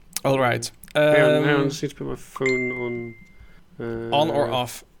All right. Hang on, I just need to put my phone on or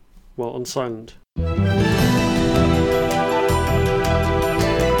off? Well, on silent.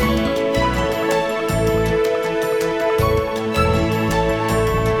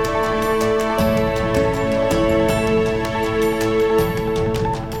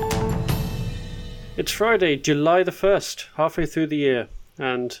 It's Friday, July the 1st, halfway through the year,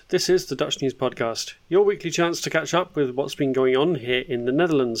 and this is the Dutch News Podcast, your weekly chance to catch up with what's been going on here in the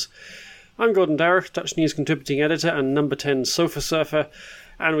Netherlands. I'm Gordon Darroch, Dutch News contributing editor and number 10 sofa surfer,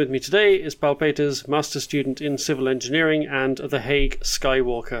 and with me today is Paul Peters, master student in civil engineering and The Hague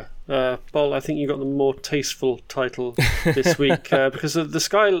Skywalker. Paul, I think you got the more tasteful title this week because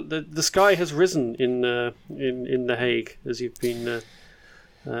the sky has risen in The Hague, as you've been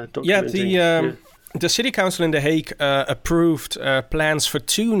documenting. The City Council in The Hague approved plans for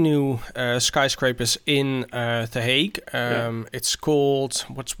two new skyscrapers in The Hague. It's called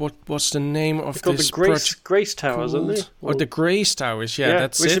what's the name of this project? The Grace Towers, aren't they? Or the Grace Towers,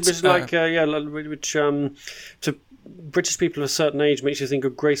 that's which it. Which to British people of a certain age makes you think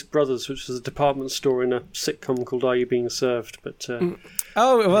of Grace Brothers, which was a department store in a sitcom called Are You Being Served? But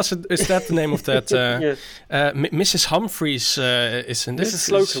is that the name of that? Mrs. Humphreys is in this. Mrs.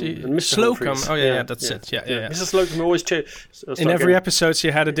 Slocum and Mr. Slocum. Humphreys. Oh yeah, that's it. Yeah. Mrs. Slocum always in every episode, she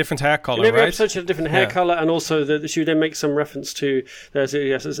had a different hair color. In every right? episode, she had a different hair color, and also she would then make some reference to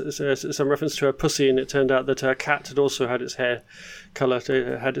some reference to her pussy, and it turned out that her cat had also had its hair color,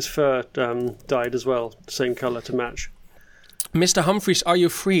 had its fur dyed as well, the same color to match. Mr. Humphreys, are you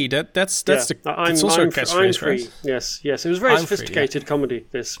free? That's also a catchphrase, free. Right? Yes. It was very sophisticated comedy.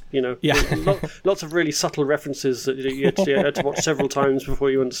 This, lots of really subtle references that you actually had to watch several times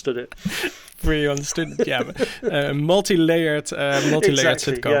before you understood it. Really understood it, yeah. Multi-layered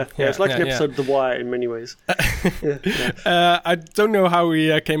sitcom. Yeah, it's like an episode of The Wire in many ways. I don't know how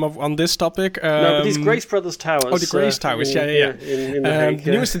we came up on this topic. No, but these Grace Brothers Towers. Oh, the Grace Towers, in The Hague.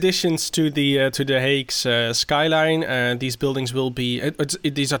 The newest additions to the Hague's skyline. These buildings will be.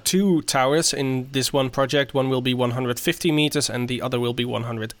 These are two towers in this one project. One will be 150 meters, and the other will be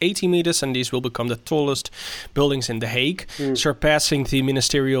 180 meters. And these will become the tallest buildings in The Hague, surpassing the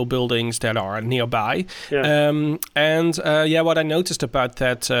ministerial buildings that are nearby. What I noticed about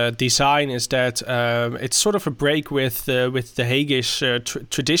that design is that it's sort of a break with the Hagueish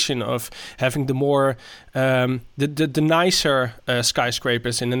tradition of having the more the nicer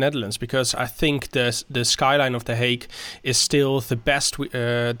skyscrapers in the Netherlands, because I think the skyline of The Hague is still the best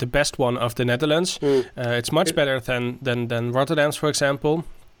one of the Netherlands. It's much better than Rotterdam's, for example.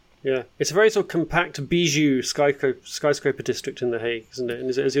 Yeah, it's a very sort of compact bijou skyscraper district in The Hague, isn't it? And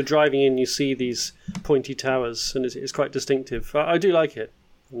as you're driving in, you see these pointy towers, and it's quite distinctive. I do like it.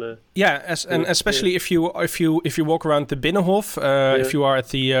 Especially if you walk around the Binnenhof, if you are at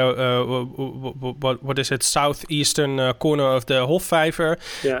the what is it, southeastern corner of the Hofvijver,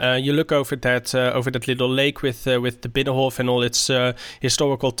 you look over that little lake with the Binnenhof and all its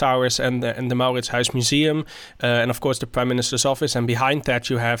historical towers and the Mauritshuis Museum, and of course the Prime Minister's office, and behind that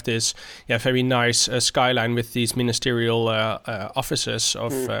you have this very nice skyline with these ministerial offices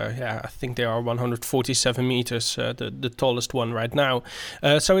of I think they are 147 meters, the tallest one right now.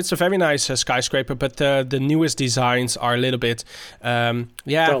 So it's a very nice skyscraper, but the newest designs are a little bit,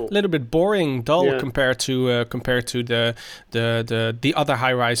 little bit boring, dull compared to the other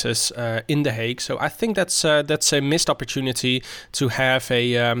high rises in The Hague. So I think that's a missed opportunity to have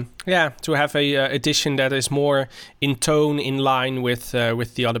a addition that is more in tone, in line with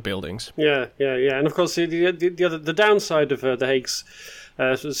the other buildings. Yeah, and of course the downside of The Hague's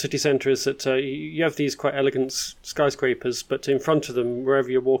city centre is that you have these quite elegant skyscrapers, but in front of them,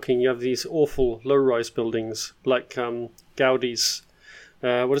 wherever you're walking, you have these awful low-rise buildings like Gaudi's.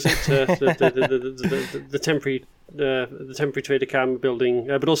 What is it? The temporary Tweede Kamer building,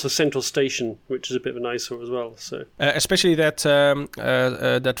 but also Central Station, which is a bit of an eyesore as well. So especially that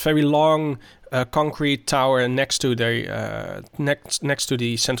very long concrete tower next to the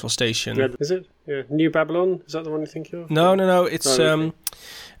Central Station. Yeah, is it? Yeah, New Babylon. Is that the one you're thinking of? No.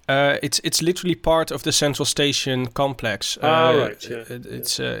 It's literally part of the Central Station complex. Right. Yeah.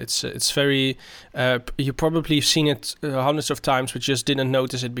 It's very. You probably have seen it hundreds of times, but just didn't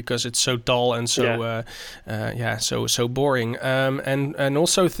notice it because it's so dull and so so boring. And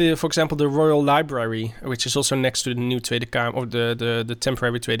also for example the Royal Library, which is also next to the new Tweede Kamer, or the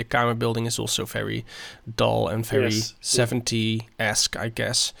temporary Tweede Kamer building, is also very dull and very 70-esque, I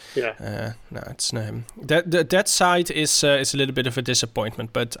guess. Yeah. No, it's that side is a little bit of a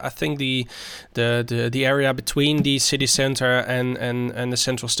disappointment, but I think the area between the city center and the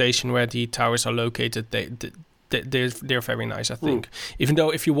Central Station where the towers are located, they're very nice, I think. Even though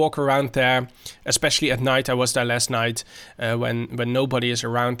if you walk around there, especially at night, I was there last night, when nobody is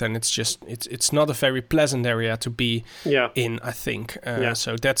around, then it's not a very pleasant area to be in, I think.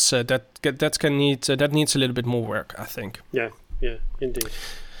 So that needs a little bit more work, I think. Yeah, indeed.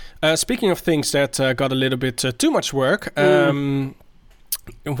 Speaking of things that got a little bit too much work,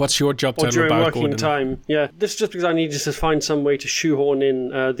 what's your job or during about, working Gordon? time? Yeah, this is just because I needed to find some way to shoehorn in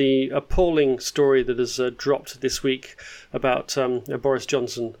the appalling story that has dropped this week about Boris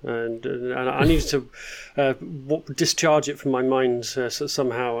Johnson, and I needed to discharge it from my mind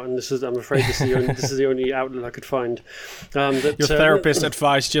somehow. And I'm afraid this is the only outlet I could find. Your therapist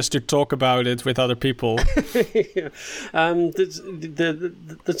advised just to talk about it with other people.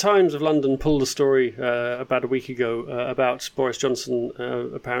 The Times of London pulled a story about a week ago about Boris Johnson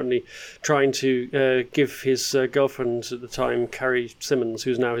apparently trying to give his girlfriend at the time, Carrie Symonds,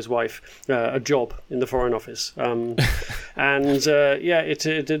 who's now his wife, a job in the Foreign Office.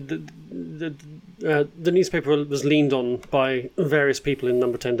 The newspaper was leaned on by various people in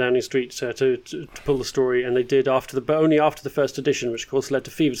Number 10 Downing Street to pull the story, and they did only after the first edition, which of course led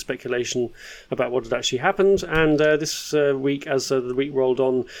to fevered speculation about what had actually happened. And this week, as the week rolled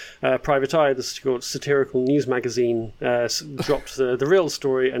on, Private Eye, the satirical news magazine, dropped the real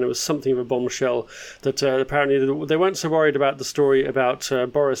story, and it was something of a bombshell that apparently they weren't so worried about the story about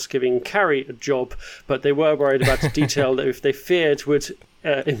Boris giving Carrie a job, but they were worried about a detail that if they feared would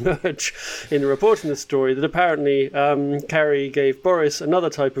emerge in reporting the story, that apparently Carrie gave Boris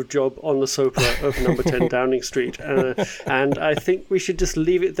another type of job on the sofa of Number 10 Downing Street, and I think we should just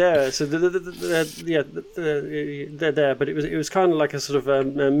leave it there. So they're there, but it was kind of like a sort of a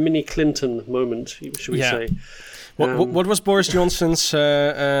mini Clinton moment, should we say? What was Boris Johnson's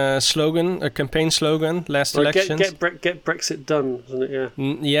slogan, a campaign slogan last election? Get Brexit done, wasn't it?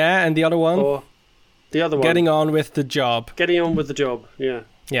 Yeah, and the other one? Or the other one. Getting on with the job. Getting on with the job, yeah.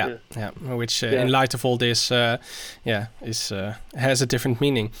 Which in light of all this, has a different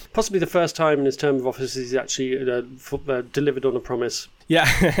meaning. Possibly the first time in his term of office he's actually delivered on a promise. Yeah,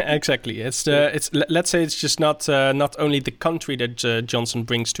 exactly. It's let's say it's just not only the country that Johnson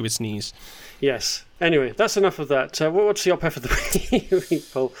brings to its knees. Yes. Anyway, that's enough of that. What's the op-ed of the week,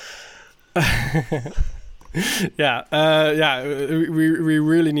 Paul? We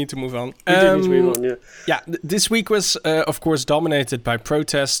really need to move on. We do need to move on, this week was, of course, dominated by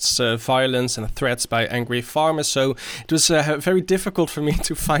protests, violence, and threats by angry farmers. So it was very difficult for me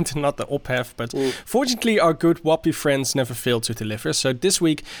to find another op-ed. But fortunately, our good Wappie friends never failed to deliver. So this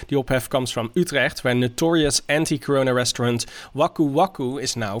week, the op-ed comes from Utrecht, where notorious anti-corona restaurant Waku Waku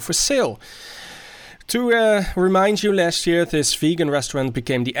is now for sale. To remind you, last year this vegan restaurant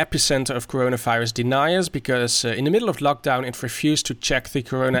became the epicenter of coronavirus deniers because in the middle of lockdown it refused to check the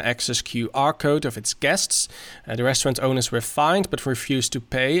Corona Access QR code of its guests. The restaurant owners were fined but refused to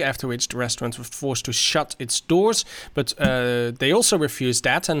pay, after which the restaurant was forced to shut its doors. But they also refused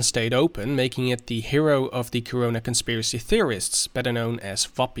that and stayed open, making it the hero of the Corona conspiracy theorists, better known as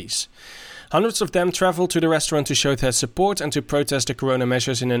Wappies. Hundreds of them traveled to the restaurant to show their support and to protest the corona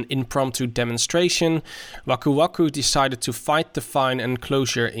measures in an impromptu demonstration. Waku Waku decided to fight the fine and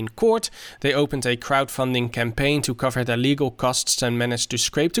closure in court. They opened a crowdfunding campaign to cover their legal costs and managed to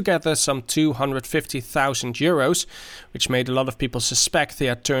scrape together some €250,000, which made a lot of people suspect they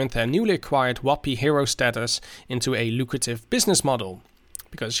had turned their newly acquired Wappie hero status into a lucrative business model.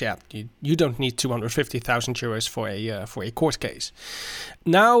 Because you don't need €250,000 for a court case.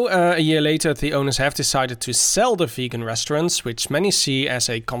 Now, a year later, the owners have decided to sell the vegan restaurants, which many see as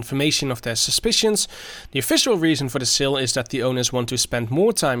a confirmation of their suspicions. The official reason for the sale is that the owners want to spend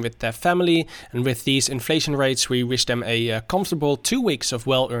more time with their family, and with these inflation rates, we wish them a comfortable 2 weeks of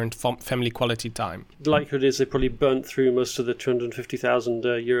well-earned family quality time. The likelihood is they probably burnt through most of the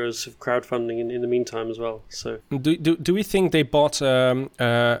 €250,000 of crowdfunding in the meantime as well. So, do we think they bought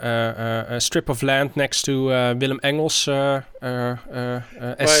a strip of land next to Willem Engels'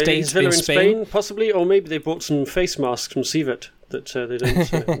 estate in Spain? Possibly, or maybe they bought some face masks from Sievert that they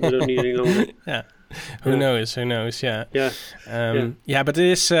don't need any longer. Yeah. Who knows? Yeah. But it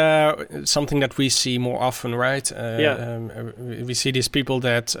is something that we see more often, right? We see these people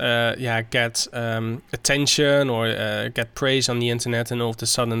that get attention or get praise on the internet, and all of a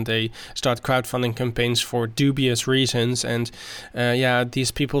sudden they start crowdfunding campaigns for dubious reasons. And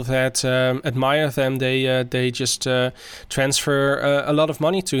these people that admire them, they just transfer a lot of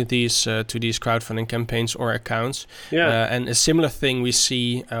money to these crowdfunding campaigns or accounts. And a similar thing we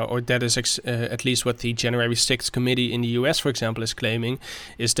see, or that is at least least what the January 6th committee in the US, for example, is claiming,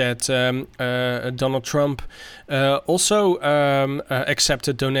 is that Donald Trump also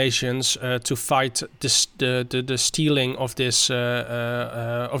accepted donations to fight the stealing of this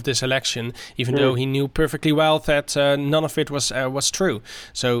election, even though he knew perfectly well that none of it was true.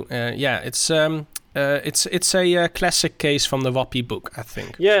 So it's a classic case from the Wappie book, I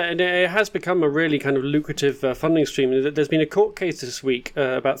think. Yeah, and it has become a really kind of lucrative funding stream. There's been a court case this week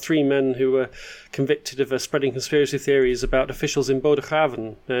about 3 men who were convicted of spreading conspiracy theories about officials in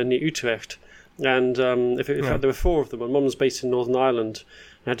Bodegraven near Utrecht. And in fact, there were 4 of them. One was based in Northern Ireland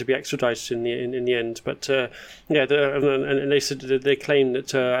and had to be extradited in the end. But and they said they claimed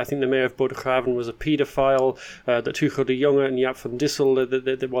that I think the mayor of Bodegraven was a paedophile. That Hugo de Jonge and Jaap van Dissel,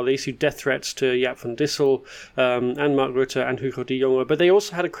 they issued death threats to Jaap van Dissel and Mark Rutte and Hugo de Jonge. But they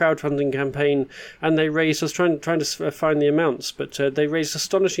also had a crowdfunding campaign, and they raised. I was trying to find the amounts, but they raised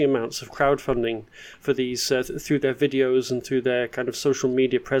astonishing amounts of crowdfunding for these through their videos and through their kind of social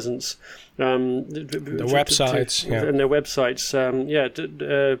media presence. The websites and their websites,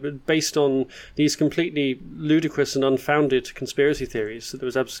 based on these completely ludicrous and unfounded conspiracy theories. There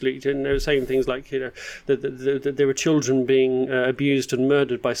was absolutely, and they were saying things like, that there were children being abused and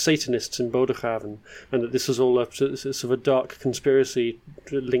murdered by Satanists in Bodegraven, and that this was all a sort of a dark conspiracy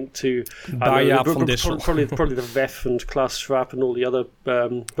linked to probably the VEF and Klaas Schwab and all the other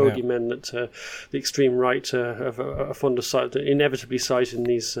bogey men that the extreme right are fond of inevitably citing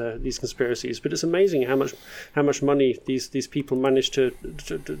these conspiracies. But it's amazing how much money these people manage to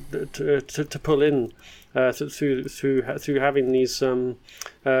pull in through having these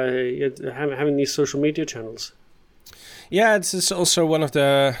having these social media channels. Yeah, it's also one of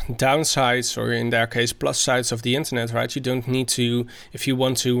the downsides, or in their case, plus sides of the internet, right? You don't need to, if you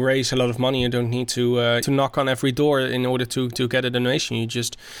want to raise a lot of money, you don't need to knock on every door in order to get a donation. You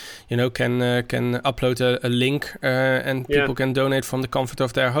just, can upload a link and people can donate from the comfort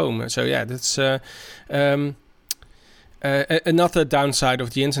of their home. So yeah, that's another downside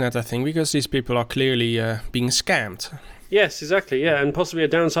of the internet, I think, because these people are clearly being scammed. Yes, exactly. Yeah, and possibly a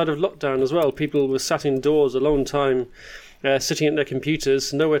downside of lockdown as well. People were sat indoors a long time, sitting at their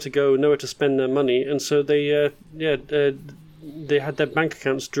computers, nowhere to go, nowhere to spend their money, and so they had their bank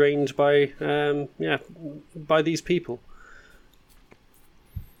accounts drained by these people.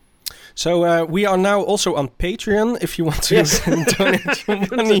 So we are now also on Patreon. If you want to donate your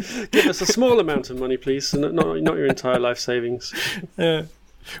money, give us a small amount of money, please, and not your entire life savings.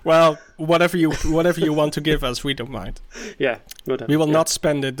 Well, whatever you want to give us, we don't mind. Yeah, whatever. We will not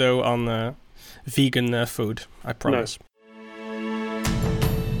spend it though on vegan food, I promise.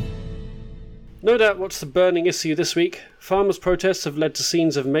 No doubt what's the burning issue this week. Farmers' protests have led to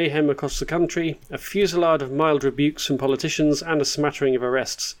scenes of mayhem across the country, a fusillade of mild rebukes from politicians, and a smattering of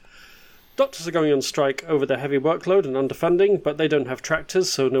arrests. Doctors are going on strike over their heavy workload and underfunding, but they don't have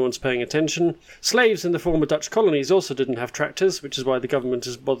tractors, so no one's paying attention. Slaves in the former Dutch colonies also didn't have tractors, which is why the government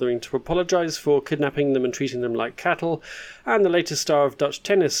is bothering to apologise for kidnapping them and treating them like cattle. And the latest star of Dutch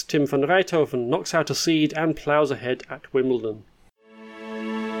tennis, Tim van Rijthoven, knocks out a seed and ploughs ahead at Wimbledon.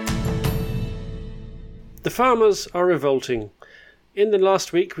 The farmers are revolting. In the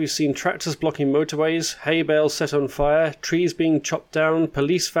last week, we've seen tractors blocking motorways, hay bales set on fire, trees being chopped down,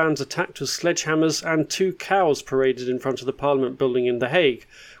 police vans attacked with sledgehammers, and 2 cows paraded in front of the Parliament building in The Hague,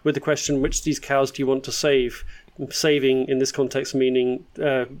 with the question, which of these cows do you want to save? Saving, in this context, meaning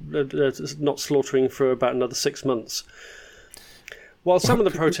not slaughtering for about another 6 months. While some of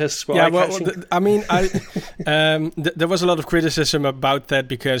the protests were there was a lot of criticism about that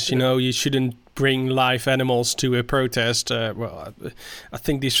because, you shouldn't bring live animals to a protest. I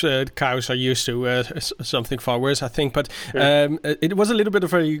think these cows are used to something far worse, I think. But it was a little bit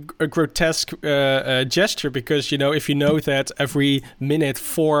of a grotesque gesture because, if you know that every minute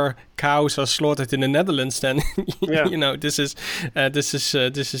 4 cows are slaughtered in the Netherlands, then this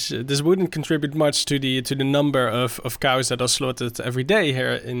wouldn't contribute much to the number of cows that are slaughtered every day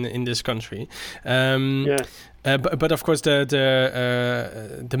here in this country. But of course,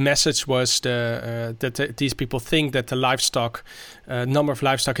 the message was that these people think that the livestock number of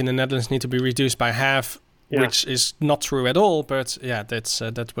livestock in the Netherlands need to be reduced by half, which is not true at all. But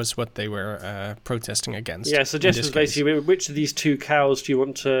that was what they were protesting against. Yeah, so just was basically which of these 2 cows do you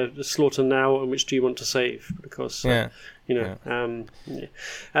want to slaughter now, and which do you want to save? Because So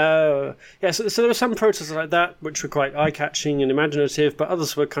there were some protests like that which were quite eye-catching and imaginative, but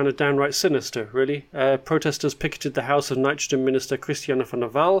others were kind of downright sinister, really. Protesters picketed the house of Nitrogen Minister Christiane Van der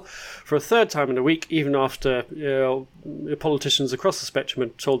Waal for a third time in a week, even after politicians across the spectrum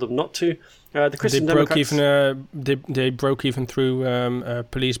had told them not to. The Christian Democrats... They broke even through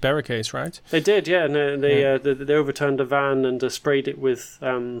police barricades, right? They did, yeah. And they overturned a van and sprayed it with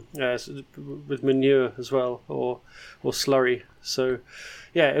manure as well, or slurry. So,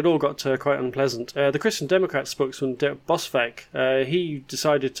 yeah, it all got quite unpleasant. The Christian Democrat spokesman, Dirk Boswijk, he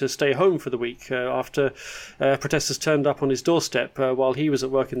decided to stay home for the week after protesters turned up on his doorstep while he was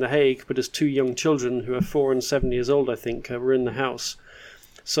at work in The Hague, but his 2 young children, who are 4 and 7 years old, I think, were in the house.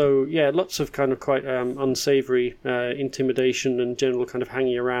 So, yeah, lots of kind of quite unsavoury intimidation and general kind of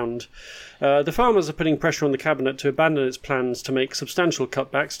hanging around. The farmers are putting pressure on the cabinet to abandon its plans to make substantial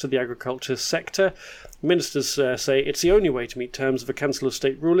cutbacks to the agriculture sector. Ministers say it's the only way to meet terms of a Council of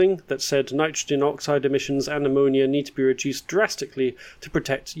State ruling that said nitrogen oxide emissions and ammonia need to be reduced drastically to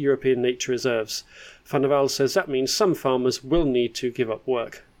protect European nature reserves. Van der Waal says that means some farmers will need to give up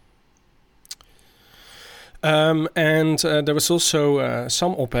work. And there was also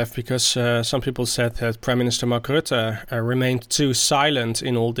some op-ed because some people said that Prime Minister Mark Rutte remained too silent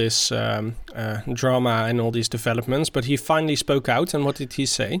in all this drama and all these developments, but he finally spoke out. And what did he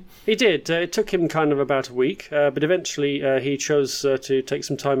say? He did. It took him kind of about a week, but eventually he chose to take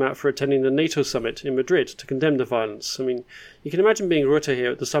some time out for attending the NATO summit in Madrid to condemn the violence. I mean, you can imagine being Rutte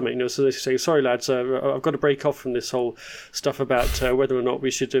here at the summit, so they say, sorry lads, I've got to break off from this whole stuff about whether or not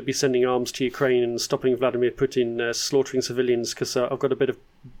we should be sending arms to Ukraine and stopping Vladimir Putin slaughtering civilians, because I've got a bit of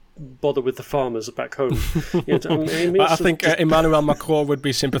bother with the farmers back home. I think Emmanuel Macron would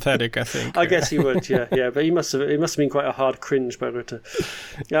be sympathetic, I think. I guess he would, yeah. But it must have been quite a hard cringe by Rutte.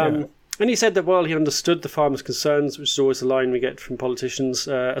 And he said that while he understood the farmers' concerns, which is always the line we get from politicians,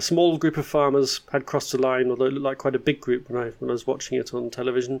 a small group of farmers had crossed the line, although it looked like quite a big group when I was watching it on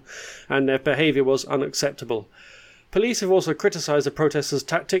television, and their behaviour was unacceptable. Police have also criticised the protesters'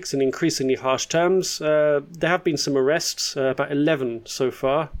 tactics in increasingly harsh terms. There have been some arrests, about 11 so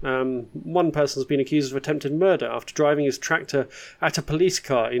far. One person has been accused of attempted murder after driving his tractor at a police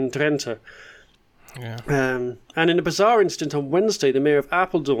car in Drenthe. Yeah. And in a bizarre incident on Wednesday, the mayor of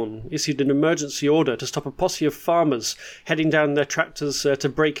Apeldoorn issued an emergency order to stop a posse of farmers heading down their tractors to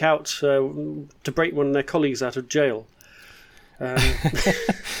break one of their colleagues out of jail.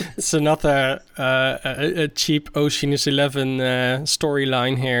 It's another a cheap Ocean's 11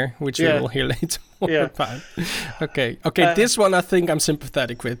 storyline here, which we will hear later about. Okay. This one I think I'm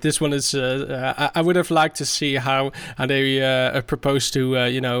sympathetic with. This one is I would have liked to see how they propose to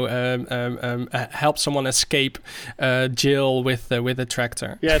help someone escape jail with a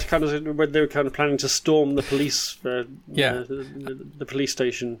tractor. Yeah, it's kind of when they were kind of planning to storm the police. The police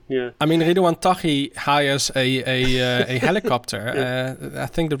station. Yeah. I mean, Ridouan Taghi hires a helicopter. I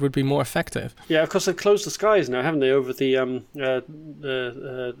think that would be more effective. Yeah, of course they've closed the skies now, haven't they, over the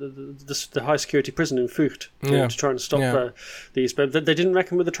high security prison in Vught to try and stop these. But they didn't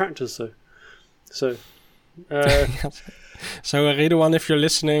reckon with the tractors, though. So, so Ridouan, if you're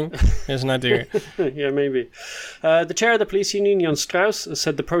listening, here's an idea. Yeah, maybe. The chair of the police union, Jan Strauss,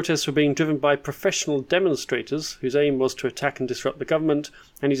 said the protests were being driven by professional demonstrators whose aim was to attack and disrupt the government,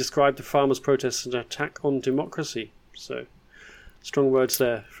 and he described the farmers' protests as an attack on democracy. So, strong words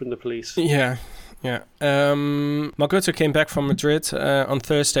there from the police. Yeah. Mark Rutte came back from Madrid on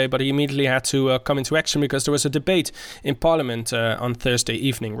Thursday, but he immediately had to come into action because there was a debate in Parliament on Thursday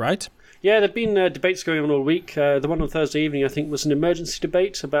evening, right? Yeah, there have been debates going on all week. The one on Thursday evening, I think, was an emergency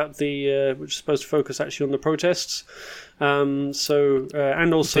debate about which is supposed to focus actually on the protests. And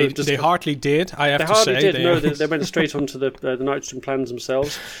also they hardly did. I have to say they hardly did. No, they went straight onto the nitrogen plans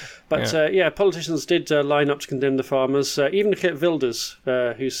themselves. But politicians did line up to condemn the farmers. Even Geert Wilders,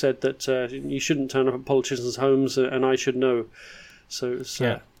 who said that you shouldn't turn up at politicians' homes, and I should know. So it's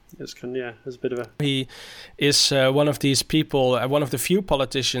a bit of a... He is one of these people, one of the few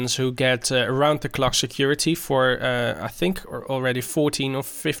politicians who get around-the-clock security for, I think, already 14 or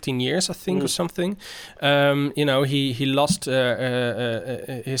 15 years, I think, or something. He lost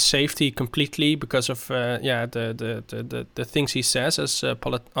his safety completely because of the things he says as a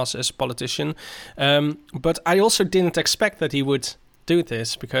politician. But I also didn't expect that he would do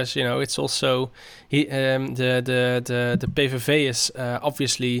this because it's also the PVV is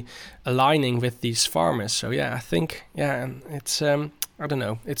obviously aligning with these farmers. So I think it's I don't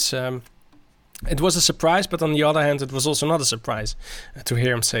know, it's it was a surprise, but on the other hand, it was also not a surprise to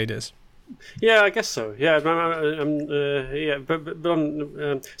hear him say this. Yeah, I guess so. Yeah, but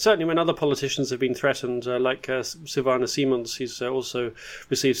certainly when other politicians have been threatened, like Sylvana Simons, he's also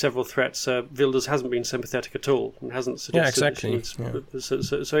received several threats. Wilders hasn't been sympathetic at all and hasn't suggested. Yeah, exactly.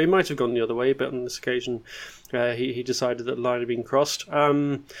 So he might have gone the other way, but on this occasion, he decided that the line had been crossed.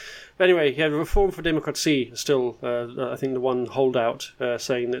 But anyway, Reform for Democracy is still, I think, the one holdout,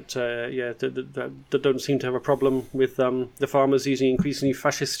 saying that that don't seem to have a problem with the farmers using increasingly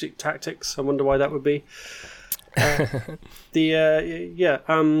fascistic tactics. I wonder why that would be. But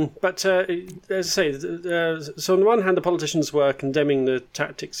as I say, so on the one hand, the politicians were condemning the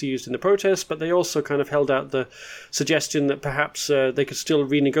tactics used in the protests, but they also kind of held out the suggestion that perhaps they could still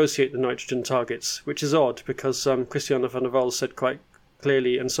renegotiate the nitrogen targets, which is odd because Christiane van der Wal said quite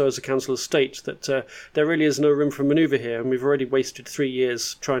clearly, and so has the Council of State, that there really is no room for manoeuvre here, and we've already wasted 3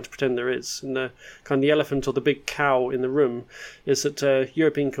 years trying to pretend there is. And the elephant or the big cow in the room is that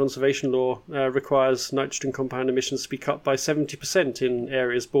European conservation law requires nitrogen compound emissions to be cut by 70% in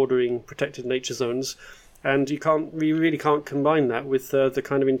areas bordering protected nature zones, and we really can't combine that with the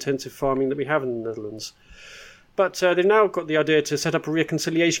kind of intensive farming that we have in the Netherlands. But they've now got the idea to set up a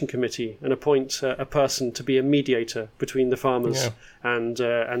reconciliation committee and appoint a person to be a mediator between the farmers and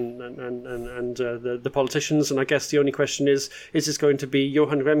the politicians. And I guess the only question is this going to be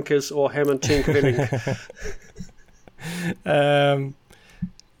Johan Remkes or Herman Tjenk Willink?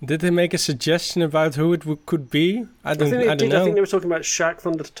 Did they make a suggestion about who it could be? I don't know. I think they were talking about Sjaak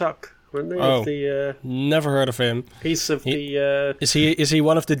van der Tak. Never heard of him. Is he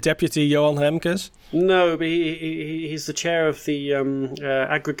one of the deputy Johan Remkes? No, but he's the chair of the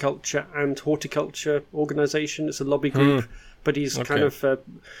Agriculture and Horticulture Organisation. It's a lobby group, but he's kind of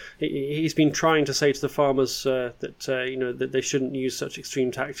he's been trying to say to the farmers that that they shouldn't use such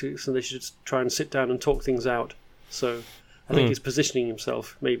extreme tactics and they should try and sit down and talk things out. So I think he's positioning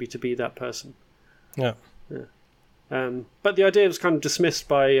himself maybe to be that person. Yeah. But the idea was kind of dismissed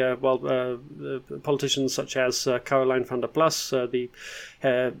by politicians such as Caroline van der Plas, the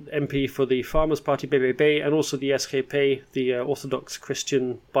MP for the Farmers Party BBB, and also the SGP, the Orthodox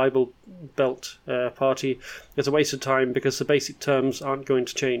Christian Bible Belt Party. It's a waste of time because the basic terms aren't going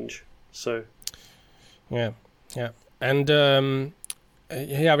to change. So, yeah, and.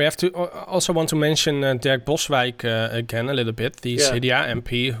 We have to also want to mention Dirk Boswijk again a little bit, the CDA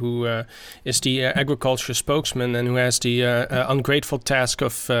MP who is the agriculture spokesman and who has the ungrateful task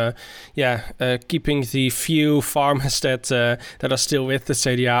of keeping the few farmers that are still with the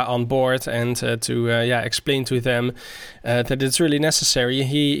CDA on board and to explain to them that it's really necessary.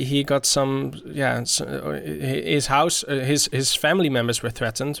 He got his house, his family members were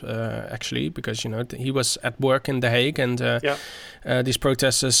threatened actually because he was at work in The Hague and these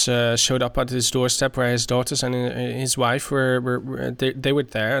protesters showed up at his doorstep where his daughters and his wife were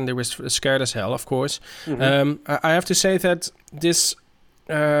there and they were scared as hell, of course. I have to say that this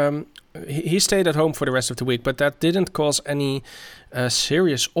he stayed at home for the rest of the week, but that didn't cause any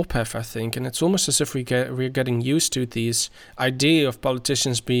serious ophef, I think. And it's almost as if we're getting used to this idea of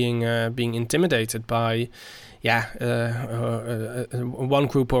politicians being intimidated by one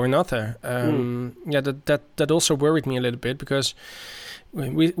group or another. That also worried me a little bit because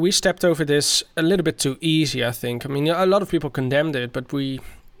we stepped over this a little bit too easy, I think. I mean, a lot of people condemned it, but we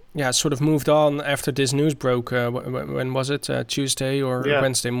sort of moved on after this news broke. When was it? Tuesday or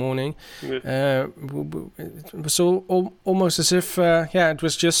Wednesday morning? It was almost as if it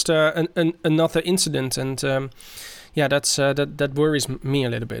was just another incident, and that worries me a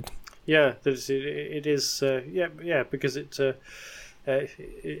little bit. Yeah, it is. Because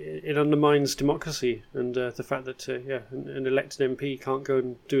it undermines democracy, and the fact that an elected MP can't go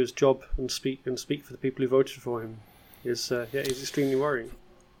and do his job and speak for the people who voted for him is extremely worrying.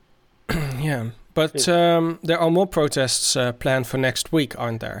 But there are more protests planned for next week,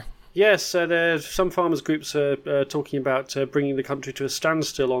 aren't there? Yes, there's some farmers' groups are talking about bringing the country to a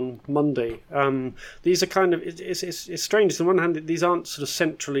standstill on Monday. These are kind of it's strange. On one hand, these aren't sort of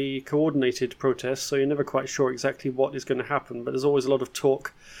centrally coordinated protests, so you're never quite sure exactly what is going to happen. But there's always a lot of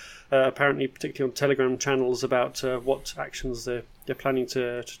talk, apparently, particularly on Telegram channels, about what actions they're planning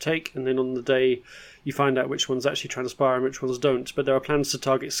to take, and then on the day you find out which ones actually transpire and which ones don't. But there are plans to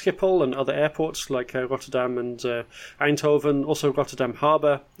target Schiphol and other airports like Rotterdam and Eindhoven, also Rotterdam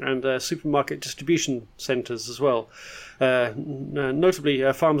Harbour, and supermarket distribution centres as well. Notably,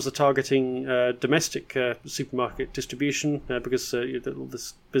 farmers are targeting domestic supermarket distribution because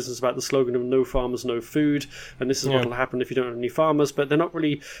this business about the slogan of no farmers, no food, and this is what will happen if you don't have any farmers. But they're not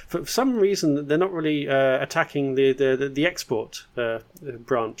really, for some reason, they're not really attacking the export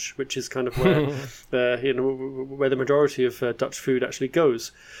branch, which is kind of where where the majority of Dutch food actually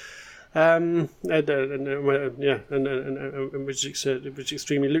goes. And which is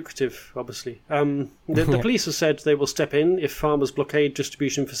extremely lucrative, obviously. The police have said they will step in if farmers blockade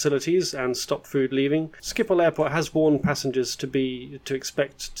distribution facilities and stop food leaving. Schiphol Airport has warned passengers to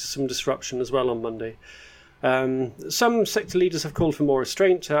expect some disruption as well on Monday. Some sector leaders have called for more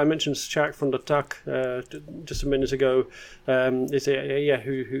restraint. I mentioned Sjaak van der Tak just a minute ago,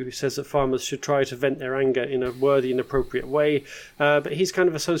 who says that farmers should try to vent their anger in a worthy and appropriate way. But he's kind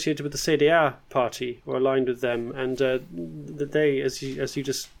of associated with the CDA party, or aligned with them, and they, as you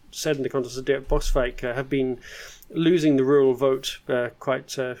just said in the context of Dirk Boswijk, have been losing the rural vote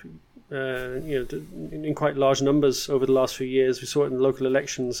quite. In quite large numbers over the last few years. We saw it in the local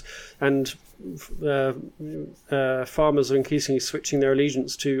elections, and farmers are increasingly switching their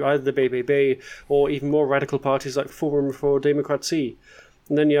allegiance to either the BBB or even more radical parties like Forum for Democratie.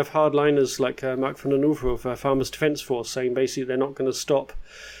 And then you have hardliners like Mark van den Heuvel of Farmers Defence Force saying basically they're not going to stop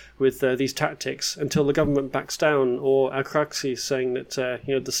with these tactics until the government backs down, or Akraxi saying that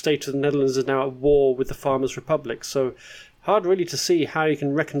the state of the Netherlands is now at war with the Farmers' Republic. So hard really to see how you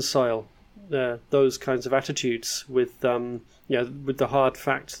can reconcile those kinds of attitudes with the hard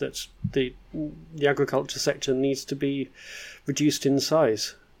fact that the agriculture sector needs to be reduced in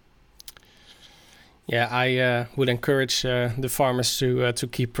size. Yeah, I would encourage the farmers to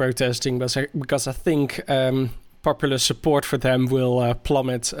keep protesting, because I think popular support for them will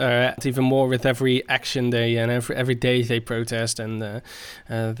plummet even more with every action day and every day they protest and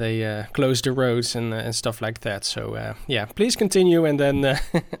they close the roads and stuff like that. So please continue, and then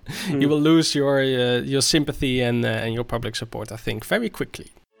you will lose your sympathy and your public support, I think, very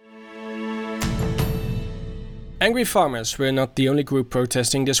quickly. Angry farmers were not the only group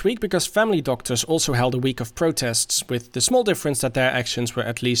protesting this week, because family doctors also held a week of protests, with the small difference that their actions were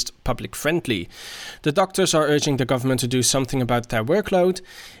at least public-friendly. The doctors are urging the government to do something about their workload.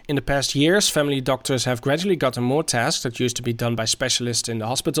 In the past years, family doctors have gradually gotten more tasks that used to be done by specialists in the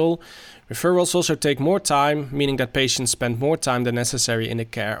hospital. Referrals also take more time, meaning that patients spend more time than necessary in the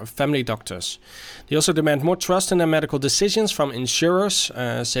care of family doctors. They also demand more trust in their medical decisions from insurers,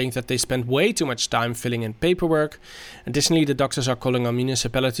 saying that they spend way too much time filling in paperwork. Additionally, the doctors are calling on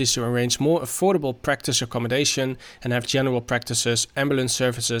municipalities to arrange more affordable practice accommodation and have general practices, ambulance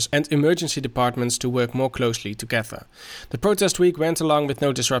services and emergency departments to work more closely together. The protest week went along with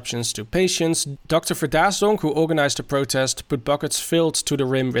no disruptions to patients. Dr. Verdaasdonk, who organized the protest, put buckets filled to the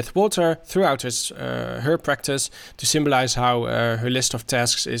rim with water throughout her practice to symbolize how her list of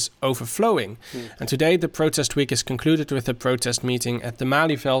tasks is overflowing. And today the protest week is concluded with a protest meeting at the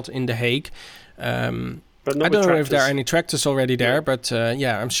Malieveld in The Hague. But I don't know if there are any tractors already there, but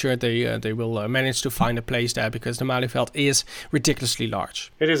I'm sure they will manage to find a place there, because the Malieveld is ridiculously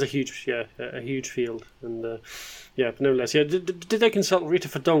large. It is a huge field, and but nevertheless, Did they consult Rita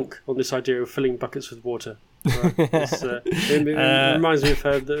Verdonk on this idea of filling buckets with water? It reminds me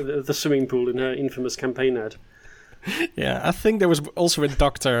of the swimming pool in her infamous campaign ad. Yeah, I think there was also a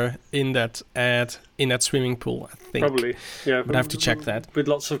doctor in that ad, in that swimming pool, I think. Probably, yeah. But I have to check that. With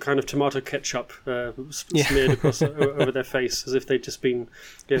lots of kind of tomato ketchup smeared across over their face, as if they'd just been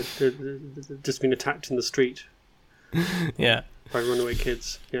attacked in the street. Yeah. By runaway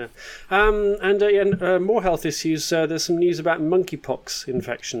kids, yeah. More health issues. There's some news about monkeypox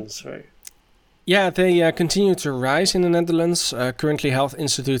infections, right? Yeah, they continue to rise in the Netherlands. Currently, Health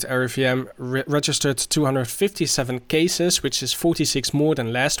Institute RIVM registered 257 cases, which is 46 more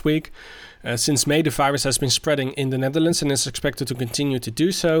than last week. Since May, the virus has been spreading in the Netherlands and is expected to continue to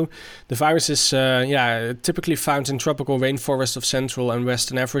do so. The virus is typically found in tropical rainforests of Central and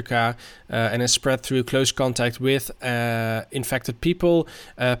Western Africa and is spread through close contact with infected people,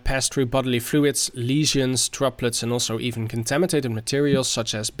 passed through bodily fluids, lesions, droplets, and also even contaminated materials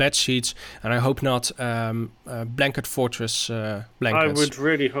such as bed sheets, and I hope not blanket fortress blankets. I would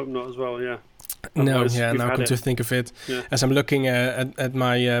really hope not as well, yeah. Now come to think of it, as I'm looking at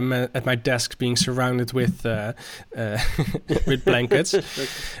my desk being surrounded with with blankets.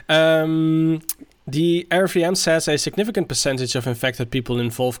 The RIVM says a significant percentage of infected people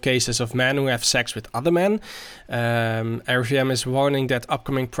involve cases of men who have sex with other men. RIVM is warning that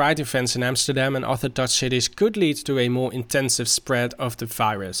upcoming Pride events in Amsterdam and other Dutch cities could lead to a more intensive spread of the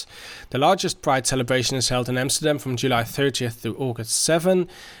virus. The largest Pride celebration is held in Amsterdam from July 30th to August 7.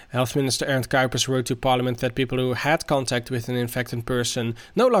 Health Minister Arend Kuipers wrote to Parliament that people who had contact with an infected person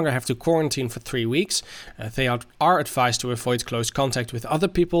no longer have to quarantine for 3 weeks. They are advised to avoid close contact with other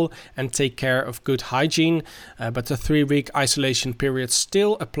people and take care of good good hygiene, but the 3-week isolation period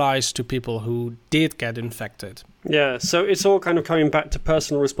still applies to people who did get infected. Yeah, so it's all kind of coming back to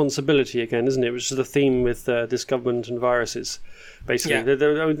personal responsibility again, isn't it? Which is the theme with this government and viruses, basically. Yeah.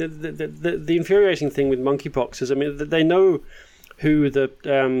 The infuriating thing with monkeypox is, I mean, they know who the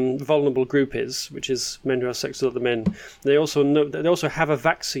vulnerable group is, which is men who have sex with other men. They also have a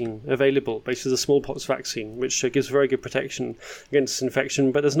vaccine available, basically the smallpox vaccine, which gives very good protection against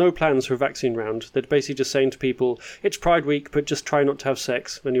infection, but there's no plans for a vaccine round. They're basically just saying to people, it's Pride Week, but just try not to have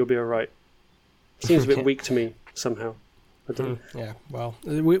sex, and you'll be all right. Seems a bit weak to me, somehow. I don't know. Yeah, well,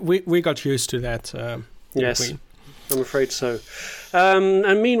 we got used to that. Yes. I'm afraid so.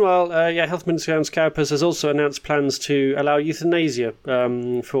 And meanwhile, Health Minister Jens Kuipers has also announced plans to allow euthanasia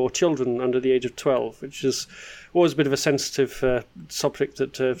for children under the age of 12, which is always a bit of a sensitive subject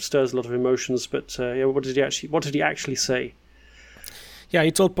that stirs a lot of emotions. But what did he actually say? Yeah,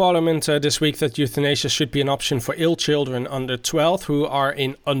 he told Parliament this week that euthanasia should be an option for ill children under 12 who are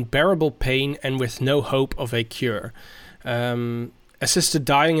in unbearable pain and with no hope of a cure. Assisted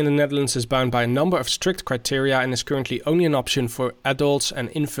dying in the Netherlands is bound by a number of strict criteria and is currently only an option for adults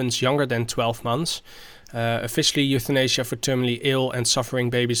and infants younger than 12 months. Officially, euthanasia for terminally ill and suffering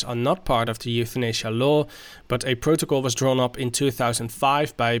babies are not part of the euthanasia law, but a protocol was drawn up in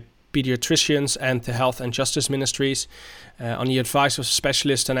 2005 by pediatricians and the Health and Justice Ministries. On the advice of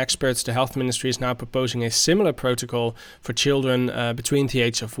specialists and experts, the Health Ministry is now proposing a similar protocol for children between the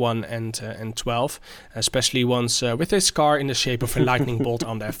age of 1 and 12, especially ones with a scar in the shape of a lightning bolt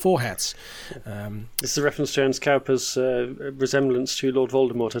on their foreheads. This is a reference to Jens Kuipers' resemblance to Lord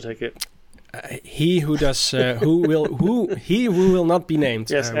Voldemort, I take it. He who does, who will not be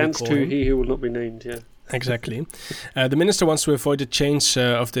named. Yes, and to he who will not be named, yeah. Exactly. The minister wants to avoid the change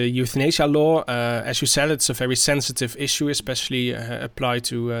of the euthanasia law. As you said, it's a very sensitive issue, especially applied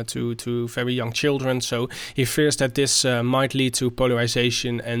to very young children. So he fears that this might lead to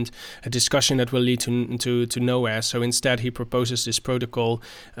polarization and a discussion that will lead to nowhere. So instead, he proposes this protocol,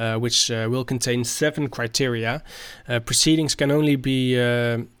 which will contain 7 criteria. Proceedings can only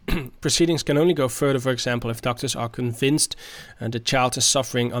go further, for example, if doctors are convinced the child is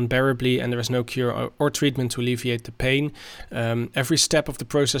suffering unbearably and there is no cure or treatment to alleviate the pain. Every step of the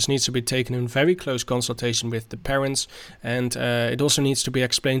process needs to be taken in very close consultation with the parents, and it also needs to be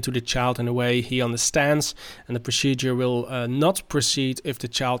explained to the child in a way he understands, and the procedure will not proceed if the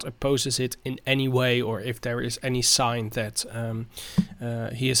child opposes it in any way or if there is any sign that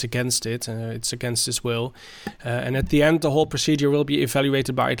he is against it, it's against his will. And at the end, the whole procedure will be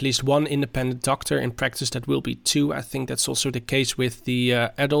evaluated by at least 1 independent doctor. In practice, that will be 2. I think that's also the case with the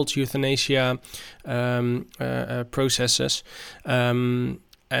adult euthanasia processes. This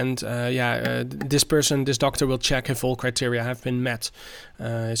doctor will check if all criteria have been met.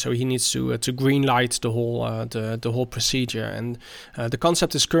 So he needs to green light the whole procedure. And the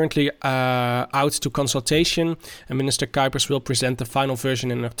concept is currently out to consultation. And Minister Kuipers will present the final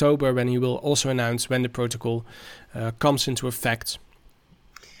version in October, when he will also announce when the protocol comes into effect.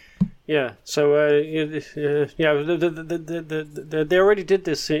 Yeah, so they already did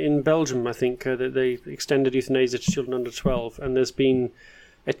this in Belgium, I think. They extended euthanasia to children under 12, and there's been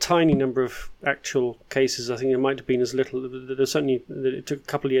a tiny number of actual cases. I think it might have been as little. There's certainly, it took a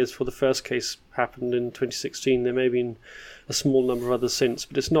couple of years before the first case happened in 2016. There may have been a small number of others since,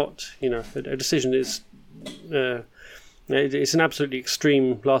 but it's not, a decision is. It's an absolutely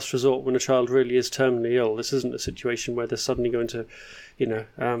extreme last resort when a child really is terminally ill. This isn't a situation where they're suddenly going to,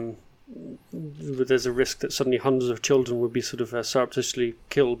 there's a risk that suddenly hundreds of children would be sort of surreptitiously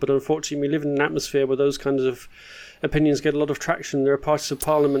killed. But unfortunately, we live in an atmosphere where those kinds of opinions get a lot of traction. There are parties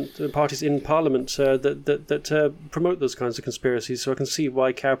in Parliament that promote those kinds of conspiracies. So I can see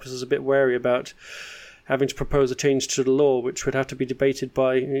why Kuipers is a bit wary about having to propose a change to the law, which would have to be debated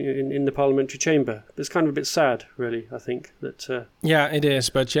in the parliamentary chamber. It's kind of a bit sad, really, I think. Yeah, it is.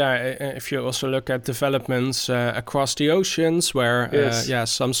 But if you also look at developments across the oceans where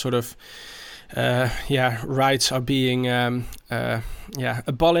some sort of rights are being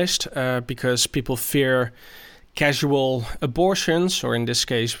abolished because people fear casual abortions, or in this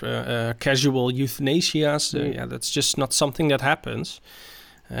case, casual euthanasias. That's just not something that happens.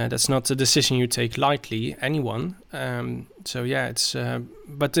 That's not a decision you take lightly, anyone. It's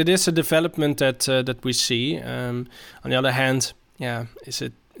but it is a development that we see. On the other hand, is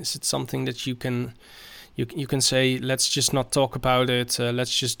it something that you can say, let's just not talk about it,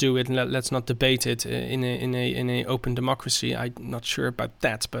 let's just do it, and let's not debate it in a open democracy? I'm not sure about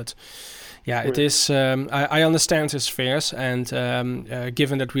that, but. Yeah, it is. I understand his fears, and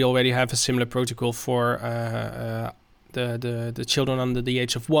given that we already have a similar protocol for the children under the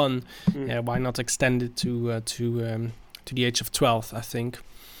age of 1. Why not extend it to the age of 12? I think.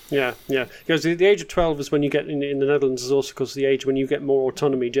 Yeah. Because the age of 12 is when you get in the Netherlands is also because the age when you get more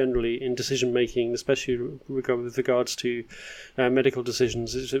autonomy generally in decision making, especially with regards to medical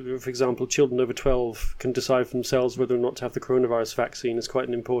decisions. For example, children over 12 can decide for themselves whether or not to have the coronavirus vaccine. It's quite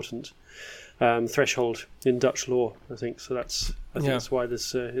an important threshold in Dutch law, I think. So that's why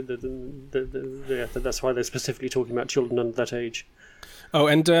this that's why they're specifically talking about children under that age. Oh,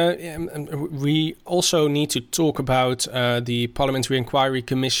 and we also need to talk about the Parliamentary Inquiry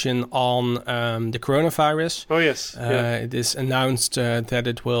Commission on the coronavirus. Oh, yes. It is announced that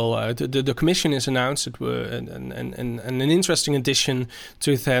it will... the commission is announced. And an interesting addition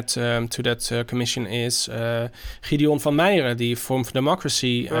to that commission is Gideon van Meijeren, the Forum for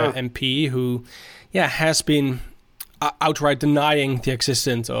Democracy MP, who has been outright denying the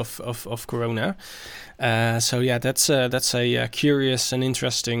existence of corona. That's a curious and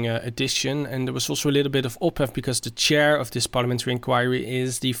interesting addition. And there was also a little bit of ophef because the chair of this parliamentary inquiry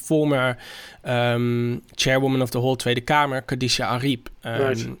is the former chairwoman of the whole Tweede Kamer, Khadija Arib.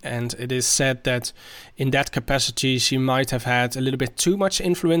 Right. And it is said that in that capacity she might have had a little bit too much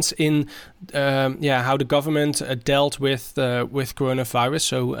influence in how the government dealt with coronavirus.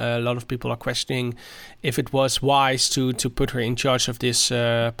 So a lot of people are questioning if it was wise to put her in charge of this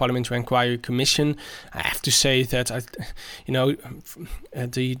parliamentary inquiry commission. I have to say that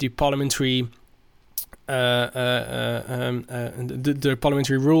the parliamentary the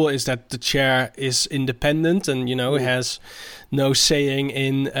parliamentary rule is that the chair is independent and has no saying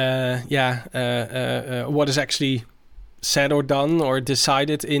in what is actually said or done or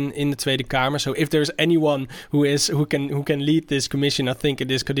decided in the Tweede Kamer. So if there's anyone who can lead this commission, I think it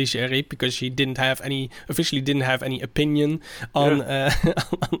is Khadija Arib, because she officially didn't have any opinion on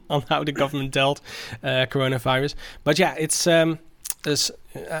on how the government dealt coronavirus. But it's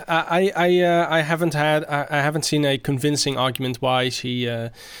I haven't seen a convincing argument why she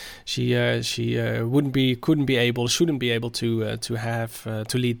shouldn't be able to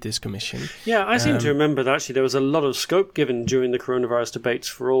lead this commission. Yeah, I seem to remember that actually there was a lot of scope given during the coronavirus debates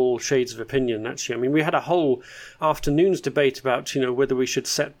for all shades of opinion. Actually, I mean, we had a whole afternoon's debate about whether we should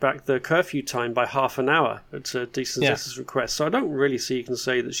set back the curfew time by half an hour at DCSS's request. So I don't really see you can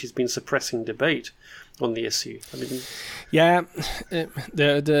say that she's been suppressing debate on the issue. I mean,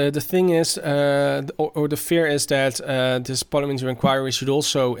 the thing is, or the fear is that this parliamentary inquiry should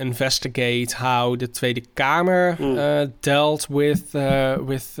also investigate how the Tweede Kamer dealt with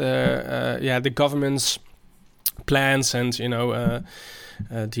the government's plans and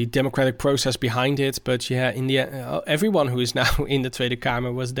the democratic process behind it. But in the end, everyone who is now in the Tweede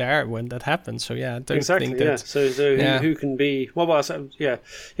Kamer was there when that happened. So I don't think that. So who can be? Who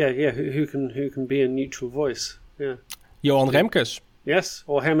can be a neutral voice? Yeah. Johan Remkes. Yes,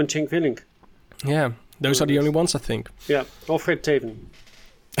 or Herman Tjenk-Willink. Yeah, those are the only ones, I think. Yeah, or Fred Teven.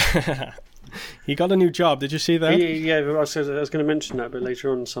 He got a new job. Did you see that? I was going to mention that, but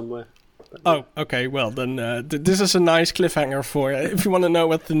later on somewhere. Oh, okay. Well, then this is a nice cliffhanger for if you want to know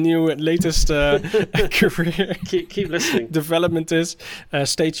what the new latest career keep listening development is.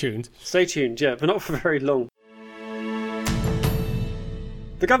 Stay tuned. Stay tuned, yeah, but not for very long.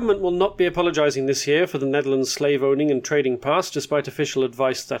 The government will not be apologising this year for the Netherlands' slave-owning and trading past, despite official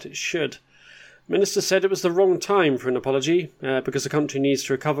advice that it should. Minister said it was the wrong time for an apology because the country needs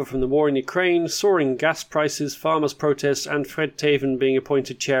to recover from the war in Ukraine, soaring gas prices, farmers' protests, and Fred Teven being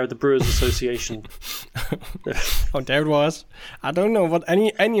appointed chair of the Brewers Association. Oh, there it was. I don't know what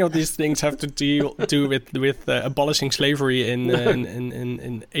any of these things have to do with abolishing slavery in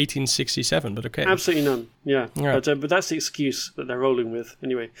 1867, but okay. Absolutely none. Yeah. But that's the excuse that they're rolling with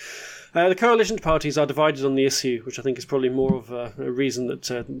anyway. The coalition parties are divided on the issue, which I think is probably more of a reason that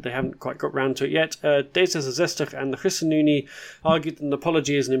they haven't quite got round to it yet. D66 and the ChristenUnie argued that an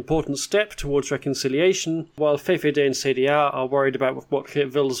apology is an important step towards reconciliation, while VVD and CDA are worried about what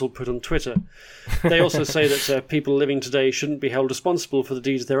Geert Wilders will put on Twitter. They also say that people living today shouldn't be held responsible for the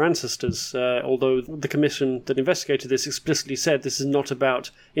deeds of their ancestors, although the commission that investigated this explicitly said this is not about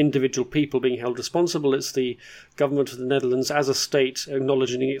individual people being held responsible, it's the government of the Netherlands as a state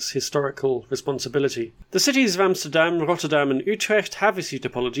acknowledging its historical responsibility. The cities of Amsterdam, Rotterdam and Utrecht have issued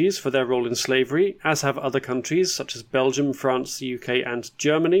apologies for their role in slavery, as have other countries such as Belgium, France, the UK and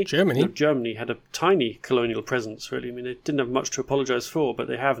Germany. Germany had a tiny colonial presence, really. I mean, they didn't have much to apologise for, but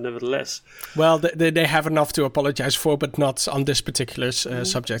they have nevertheless. Well, they have enough to apologise for, but not on this particular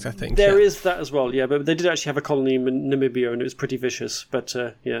subject, I think. There is that as well, yeah, but they did actually have a colony in Namibia and it was pretty vicious, but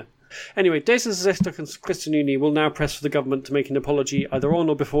yeah. Anyway, D66 and ChristenUnie will now press for the government to make an apology either on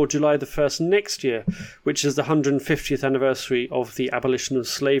or before July the 1st next year, which is the 150th anniversary of the abolition of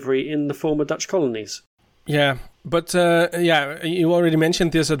slavery in the former Dutch colonies. Yeah, but you already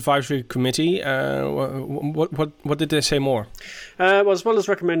mentioned this advisory committee. What did they say more? Well, as well as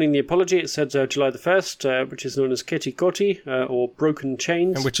recommending the apology, it said July the 1st, which is known as Ketikoti, or Broken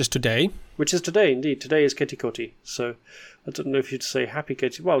Chains. And which is today. Which is today, indeed. Today is Ketikoti. So I don't know if you'd say happy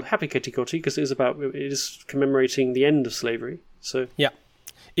Ketikoti. Well, happy Ketikoti, because it is commemorating the end of slavery. So yeah.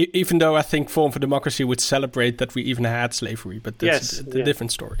 Even though I think Forum for Democracy would celebrate that we even had slavery, but that's a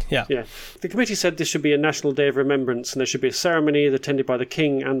different story. Yeah. The committee said this should be a national day of remembrance, and there should be a ceremony attended by the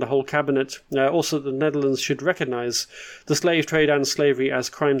king and the whole cabinet. Also, the Netherlands should recognise the slave trade and slavery as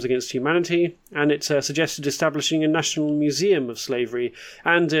crimes against humanity, and it suggested establishing a national museum of slavery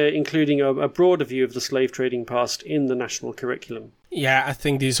and including a broader view of the slave trading past in the national curriculum. Yeah, I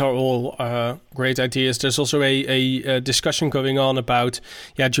think these are all great ideas. There's also a discussion going on about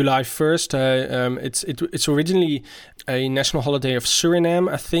July 1st. It's originally a national holiday of Suriname,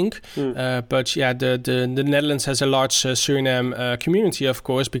 I think. But the Netherlands has a large Suriname community, of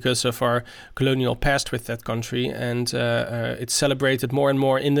course, because of our colonial past with that country, and it's celebrated more and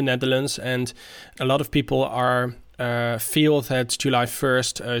more in the Netherlands. And a lot of people are feel that July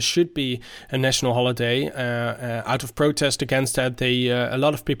 1st should be a national holiday. Out of protest against that, a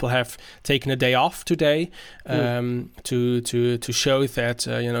lot of people have taken a day off today to show that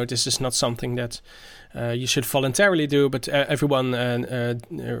this is not something that you should voluntarily do, but everyone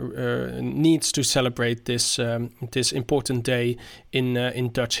needs to celebrate this important day in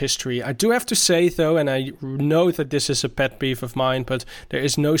Dutch history. I do have to say, though, and I know that this is a pet peeve of mine, but there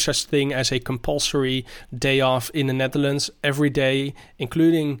is no such thing as a compulsory day off in the Netherlands. Every day,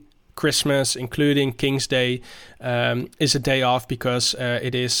 including Christmas, including King's Day, is a day off because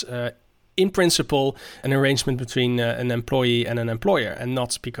it is in principle an arrangement between an employee and an employer, and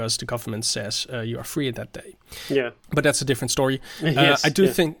not because the government says you are free that day. Yeah, but that's a different story. Yes, I do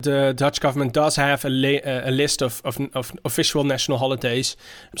think the Dutch government does have a list of official national holidays,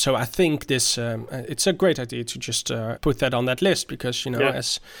 so I think this it's a great idea to just put that on that list, because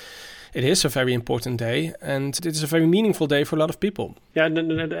as it is a very important day, and it is a very meaningful day for a lot of people. Yeah,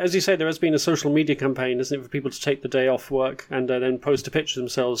 and as you say, there has been a social media campaign, isn't it, for people to take the day off work and then post a picture of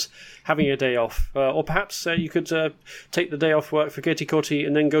themselves having a day off. Or perhaps you could take the day off work for Ketikoti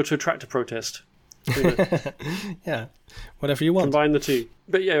and then go to a tractor protest. Yeah, whatever you want. Combine the two.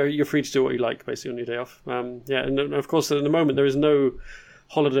 But yeah, you're free to do what you like, basically, on your day off. And of course, at the moment, there is no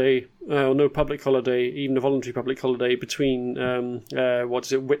holiday, no public holiday, even a voluntary public holiday between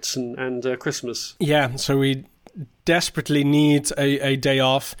Whitsun and Christmas. Yeah, so we desperately need a day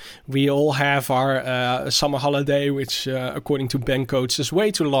off. We all have our summer holiday, which according to Ben Coates is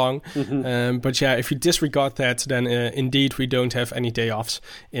way too long. But if you disregard that, then indeed we don't have any day offs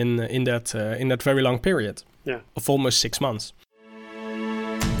in that very long period of almost 6 months.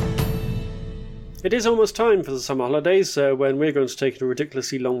 It is almost time for the summer holidays, when we're going to take a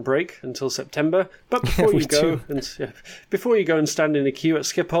ridiculously long break until September. But before you go and stand in a queue at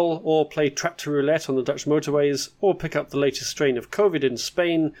Schiphol, or play tractor roulette on the Dutch motorways, or pick up the latest strain of COVID in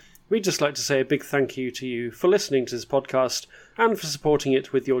Spain, we'd just like to say a big thank you to you for listening to this podcast and for supporting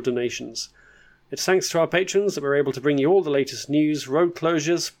it with your donations. It's thanks to our patrons that we're able to bring you all the latest news, road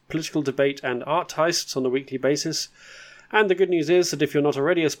closures, political debate and art heists on a weekly basis. And the good news is that if you're not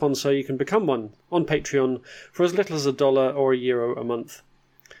already a sponsor, you can become one on Patreon for as little as $1 or €1 a month.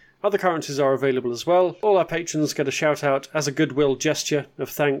 Other currencies are available as well. All our patrons get a shout out as a goodwill gesture of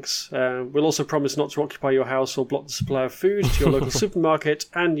thanks. We'll also promise not to occupy your house or block the supply of food to your local supermarket,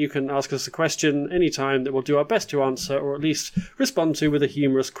 and you can ask us a question anytime that we'll do our best to answer, or at least respond to with a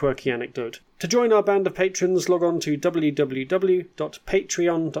humorous, quirky anecdote. To join our band of patrons, log on to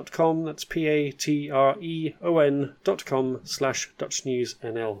www.patreon.com, that's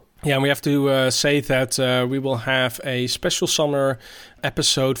patreon.com/DutchNewsNL. Yeah, and we have to say that we will have a special summer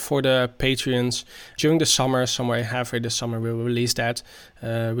episode for the Patreons during the summer. Somewhere halfway the summer, we will release that.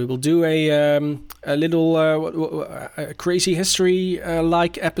 We will do a little crazy history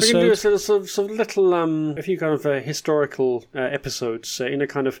like episode. We can do a sort of little, a few kind of historical episodes in a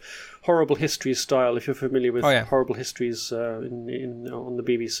kind of horrible histories style, if you're familiar with horrible histories on the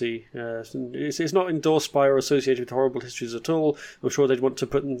BBC. It's not endorsed by or associated with horrible histories at all. I'm sure they'd want to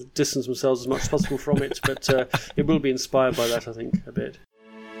distance themselves as much as possible from it, but it will be inspired by that, I think, a bit.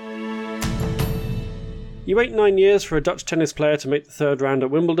 You wait 9 years for a Dutch tennis player to make the third round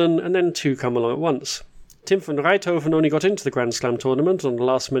at Wimbledon, and then two come along at once. Tim van Rijthoven only got into the Grand Slam tournament on the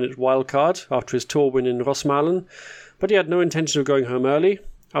last-minute wildcard after his tour win in Rosmalen, but he had no intention of going home early.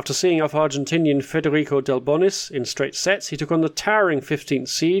 After seeing off Argentinian Federico Del Bonis in straight sets, he took on the towering 15th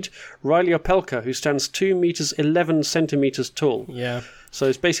seed, Riley Opelka, who stands 2 meters 11 centimeters tall. Yeah. So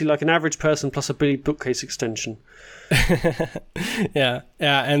it's basically like an average person plus a Billy bookcase extension. Yeah,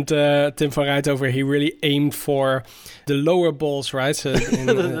 and Tim van Rijthoven, he really aimed for the lower balls, right?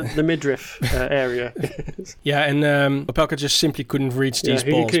 The midriff area. Yeah, and Opelka just simply couldn't reach these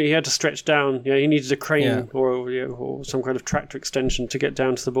balls. He had to stretch down. Yeah, he needed a crane or some kind of tractor extension to get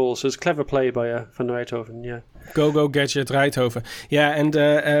down to the ball. So it's clever play by Van Rijthoven. Yeah. Go gadget Rijthoven. Yeah,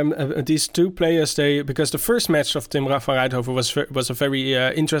 and these two players, because the first match of Tim van Rijthoven was a very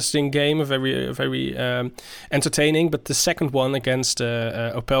interesting game, very entertaining. But the second one against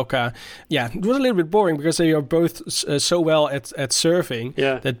Opelka, it was a little bit boring because they are both so well at serving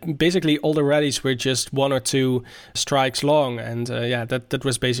that basically all the rallies were just 1 or 2 strikes long, and that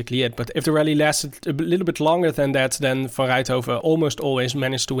was basically it. But if the rally lasted a little bit longer than that, then Van Rijthoven almost always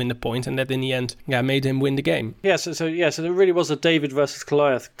managed to win the point, and that in the end made him win the game. So it really was a David versus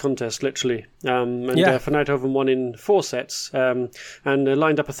Goliath contest, literally. Van Rijthoven won in 4 sets and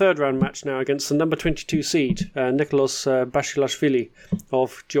lined up a third round match now against the number 22 seed, Nicolas Basilashvili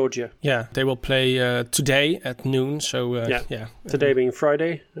of Georgia. Yeah, they will play today at noon. So today being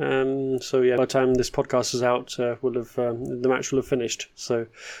Friday. By the time this podcast is out, the match will have finished. So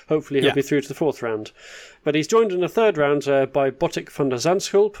hopefully he'll be through to the 4th round. But he's joined in the 3rd round by Botic van der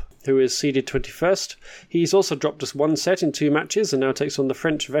Zandschulp, who is seeded 21st. He's also dropped just 1 set in 2 matches and now takes on the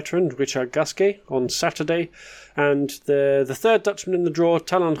French veteran Richard Gasquet on Saturday. And the 3rd Dutchman in the draw,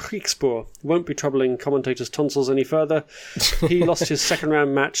 Talan Griekspoor, won't be troubling commentators' tonsils any further. He lost his 2nd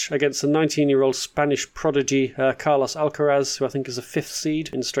round match against the 19-year-old Spanish prodigy Carlos Alcaraz, who I think is a 5th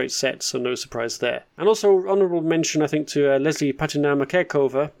seed in straight sets, so no surprise there. And also honourable mention, I think, to Leslie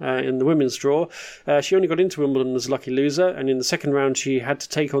Patina-Makekova in the women's draw. She only got into Wimbledon as lucky loser, and in the 2nd round she had to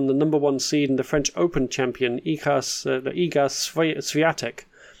take on the number 1 seed and the French Open champion Iga Swiatek.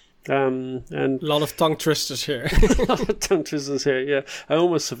 And a lot of tongue twisters here. Yeah. I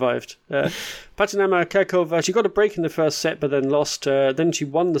almost survived. Patinama Kerkova, she got a break in the first set but then lost. Then she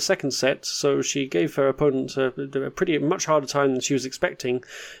won the 2nd set, so she gave her opponent a much harder time than she was expecting.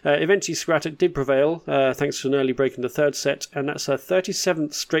 Eventually Swiatek did prevail thanks to an early break in the 3rd set, and that's her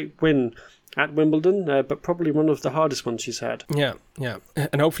 37th straight win at Wimbledon, but probably one of the hardest ones she's had. Yeah.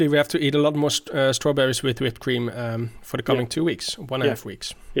 And hopefully we have to eat a lot more strawberries with whipped cream for the coming 2 weeks, 1.5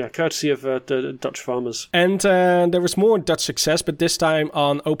 weeks. Yeah, courtesy of the Dutch farmers. And there was more Dutch success, but this time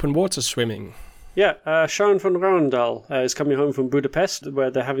on open water swimming. Yeah, Sharon van Rouwendaal is coming home from Budapest, where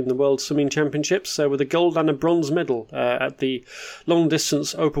they're having the World Swimming Championships with a gold and a bronze medal at the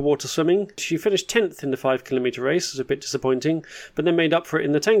long-distance open water swimming. She finished 10th in the 5-kilometre race, it was a bit disappointing, but then made up for it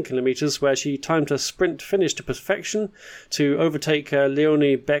in the 10 kilometres, where she timed her sprint finish to perfection to overtake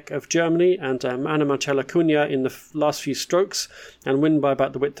Leonie Beck of Germany and Ana Marcela Cunha in the last few strokes and win by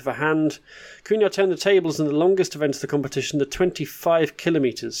about the width of a hand. Cunha turned the tables in the longest event of the competition, the 25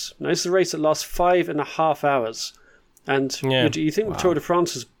 kilometres. Now, this is a race that lasts 5.5 hours. And you think the Tour de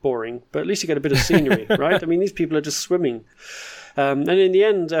France is boring, but at least you get a bit of scenery, right? I mean, these people are just swimming. And in the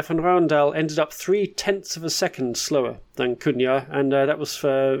end, Van Rouwendaal ended up 0.3 of a second slower than Cunha, and that was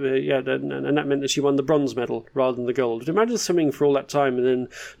and that meant that she won the bronze medal rather than the gold. Imagine swimming for all that time and then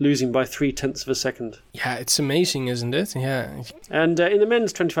losing by 0.3 of a second. Yeah, it's amazing, isn't it? Yeah. And in the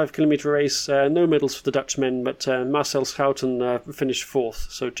men's 25-kilometre race, no medals for the Dutch men, but Marcel Schouten finished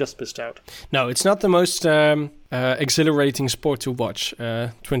 4th, so just missed out. No, it's not the most exhilarating sport to watch.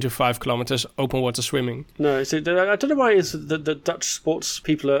 25 kilometers open water swimming. No, I don't know why it is that the Dutch sports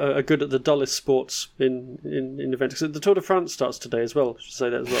people are good at the dullest sports in events. The Tour de France starts today as well. I should say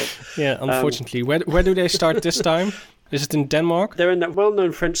that as well. Yeah, unfortunately. Where do they start this time? Is it in Denmark? They're in that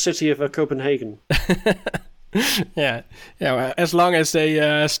well-known French city of Copenhagen. Yeah. As long as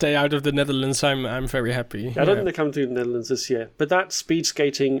they stay out of the Netherlands, I'm very happy. I don't think they come to the Netherlands this year. But that's speed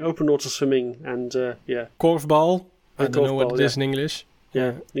skating, open water swimming, and korfball. I don't know what it is in English.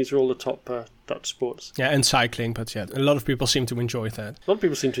 Yeah, these are all the top Dutch sports. Yeah, and cycling, but a lot of people seem to enjoy that. A lot of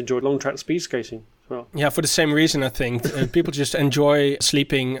people seem to enjoy long track speed skating as well. Yeah, for the same reason, I think. People just enjoy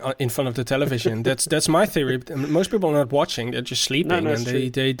sleeping in front of the television. That's my theory. Most people are not watching; they're just sleeping, and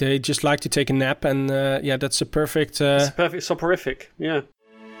they just like to take a nap. And that's a perfect. It's a perfect soporific. Yeah.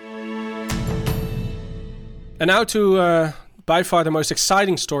 And now to By far the most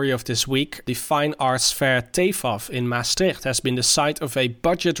exciting story of this week, the fine arts fair TEFAF in Maastricht has been the site of a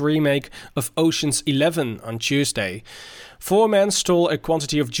budget remake of Ocean's 11 on Tuesday. 4 men stole a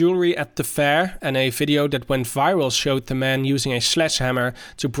quantity of jewelry at the fair, and a video that went viral showed the man using a sledgehammer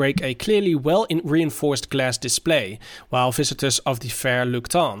to break a clearly well-reinforced glass display, while visitors of the fair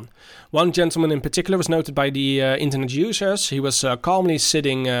looked on. One gentleman in particular was noted by the internet users. He was calmly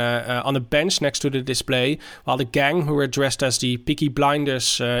sitting on a bench next to the display, while the gang, who were dressed as the Peaky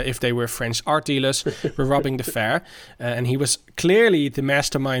Blinders if they were French art dealers, were robbing the fair. And he was clearly the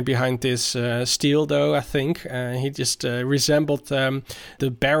mastermind behind this steal, though, I think. He just resembled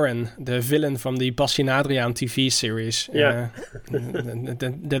the Baron, the villain from the Basje and Adriaan TV series. Yeah.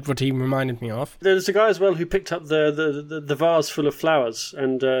 That's what he reminded me of. There's a guy as well who picked up the vase full of flowers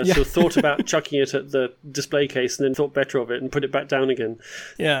and sort of thought about chucking it at the display case and then thought better of it and put it back down again.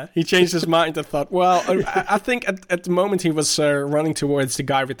 Yeah, he changed his mind and thought, well, I think at the moment he was running towards the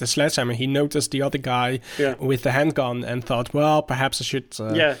guy with the sledgehammer, he noticed the other guy with the handgun and thought, well, perhaps I should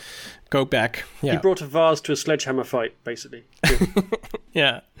go back. Yeah. He brought a vase to a sledgehammer fight, basically.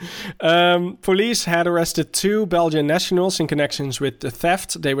 Yeah. Police had arrested 2 Belgian nationals in connection with the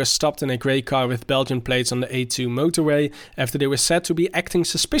theft. They were stopped in a grey car with Belgian plates on the A2 motorway after they were said to be acting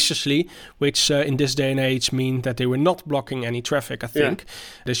suspiciously, which in this day and age mean that they were not blocking any traffic, I think.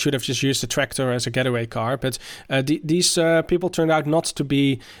 Yeah. They should have just used the tractor as a getaway car. But these people turned out not to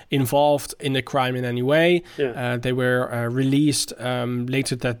be involved in the crime in any way. Yeah. They were released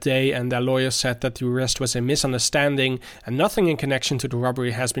later that day, and their lawyer said that the arrest was a misunderstanding and nothing in connection to the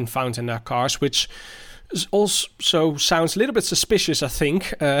robbery has been found in their cars, which also sounds a little bit suspicious, I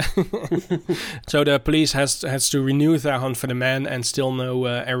think. So the police has to renew their hunt for the man, and still no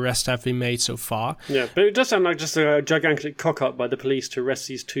arrests have been made so far. Yeah, but it does sound like just a gigantic cock-up by the police to arrest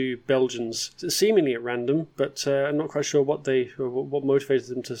these 2 Belgians, seemingly at random, but I'm not quite sure what motivated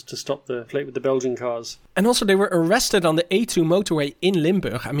them to stop the plate with the Belgian cars. And also they were arrested on the A2 motorway in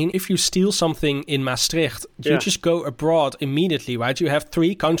Limburg. I mean, if you steal something in Maastricht, you just go abroad immediately, right? You have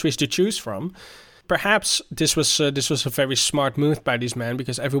 3 countries to choose from. Perhaps this was a very smart move by these men,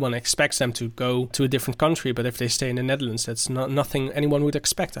 because everyone expects them to go to a different country. But if they stay in the Netherlands, that's nothing anyone would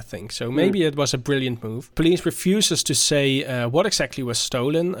expect, I think. So maybe it was a brilliant move. Police refuses to say what exactly was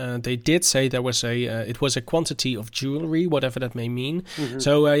stolen. They did say it was a quantity of jewelry, whatever that may mean. Mm-hmm.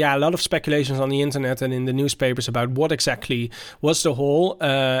 So a lot of speculations on the internet and in the newspapers about what exactly was the haul.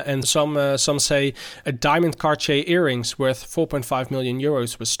 And some say a diamond Cartier earrings worth 4.5 million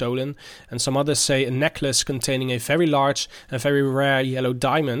euros was stolen, and some others say a necklace containing a very large and very rare yellow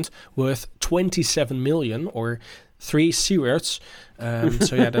diamond worth 27 million, or 3 sieverts.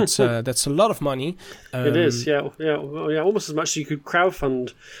 So yeah, that's a lot of money. It is, yeah, almost as much as you could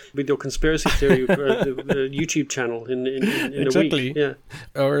crowdfund with your conspiracy theory the YouTube channel in exactly. a week. Yeah,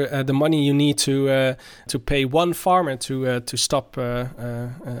 or the money you need to pay one farmer to stop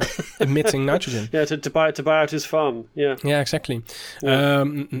emitting nitrogen. Yeah, to buy out his farm. Yeah, exactly.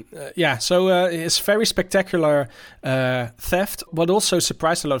 Yeah. So it's very spectacular theft. What also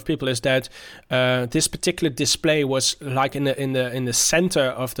surprised a lot of people is that this particular display was like in the center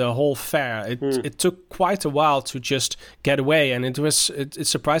of the whole fair. It took quite a while to just get away, and it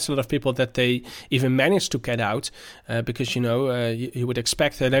surprised a lot of people that they even managed to get out, because you would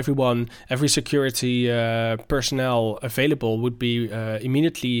expect that every security personnel available would be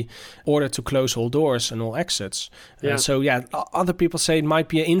immediately ordered to close all doors and all exits. So other people say it might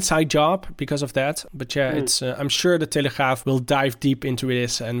be an inside job because of that, but it's I'm sure the Telegraaf will dive deep into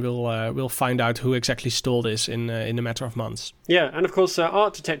this, and we'll find out who exactly stole this in a matter of months. Yeah, and of course,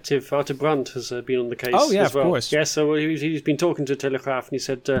 art detective Arthur Brandt has been on the case. Oh, yeah, as well. Of course. Yeah, so he's been talking to Telegraaf, and he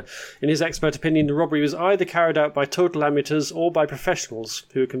said, in his expert opinion, the robbery was either carried out by total amateurs or by professionals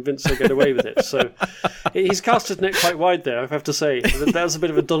who were convinced they'd get away with it. So he's cast his net quite wide there, I have to say. That was a bit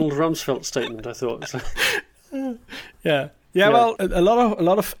of a Donald Rumsfeld statement, I thought. Yeah. Yeah, well, a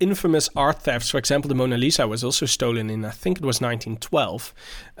lot of infamous art thefts. For example, the Mona Lisa was also stolen in, I think it was 1912.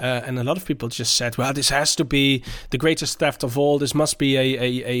 And a lot of people just said, well, this has to be the greatest theft of all. This must be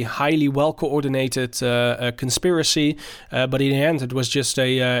a highly well-coordinated conspiracy. But in the end, it was just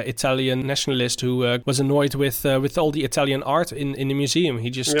a Italian nationalist who was annoyed with all the Italian art in the museum. He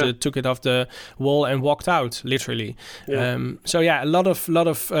just took it off the wall and walked out, literally. Yeah. A lot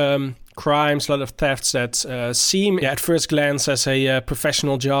of crimes, a lot of thefts that seem at first glance as a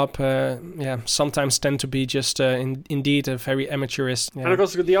professional job, sometimes tend to be just indeed a very amateurist. Yeah. And of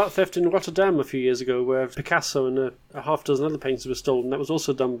course, the art theft in Rotterdam a few years ago, where Picasso and a half dozen other paintings were stolen. That was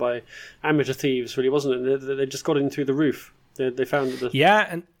also done by amateur thieves, really, wasn't it? They just got in through the roof. They found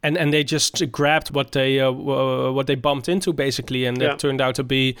that. And they just grabbed what they bumped into basically, and it turned out to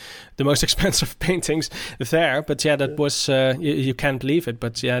be the most expensive paintings there. But that was you can't believe it.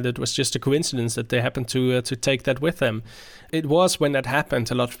 But that was just a coincidence that they happened to take that with them. It was when that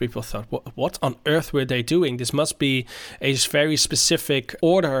happened, a lot of people thought, what on earth were they doing? This must be a very specific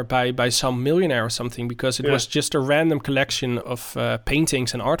order by some millionaire or something, because it was just a random collection of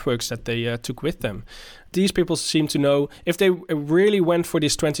paintings and artworks that they took with them. These people seem to know if they really went for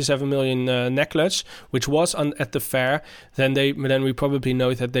this 27 million necklace, which was at the fair, then we probably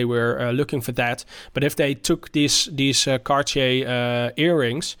know that they were looking for that. But if they took these Cartier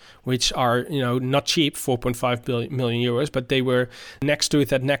earrings, which are not cheap, 4.5 million euros, but they were next to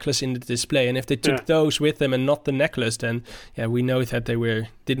that necklace in the display, and if they took those with them and not the necklace, then we know that they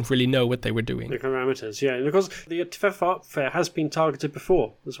didn't really know what they were doing. The parameters, and of course the TFF Art Fair has been targeted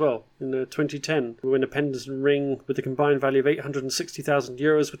before as well. In 2010, when a pendant and ring with a combined value of 860,000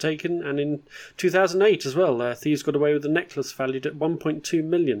 euros were taken, and in 2008 as well, thieves got away with a necklace valued at 1.2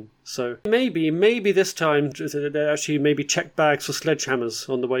 million. So maybe this time they actually maybe checked bags for sledgehammers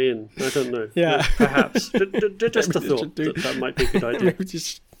on the way in. I don't know. Perhaps. Just a thought that might be a good idea. Maybe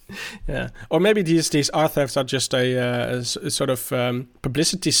just. Or maybe these art thefts are just a sort of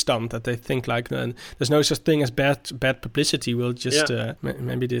publicity stunt, that they think like there's no such thing as bad publicity. We'll just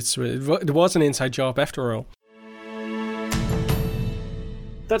maybe it was an inside job after all.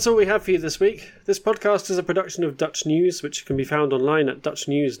 That's all we have for you this week. This podcast is a production of Dutch News, which can be found online at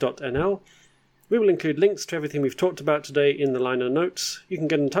dutchnews.nl. We will include links to everything we've talked about today in the liner notes. You can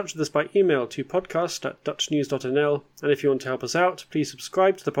get in touch with us by email to podcast@dutchnews.nl, and if you want to help us out, please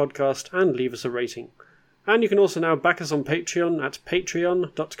subscribe to the podcast and leave us a rating. And you can also now back us on Patreon at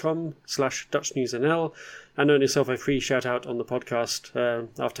patreon.com/DutchNewsNL and earn yourself a free shout out on the podcast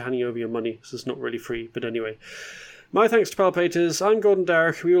after handing over your money. So it's not really free, but anyway. My thanks to Palpators. I'm Gordon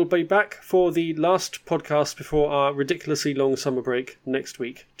Darroch. We will be back for the last podcast before our ridiculously long summer break next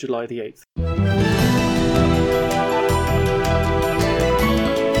week, July the 8th.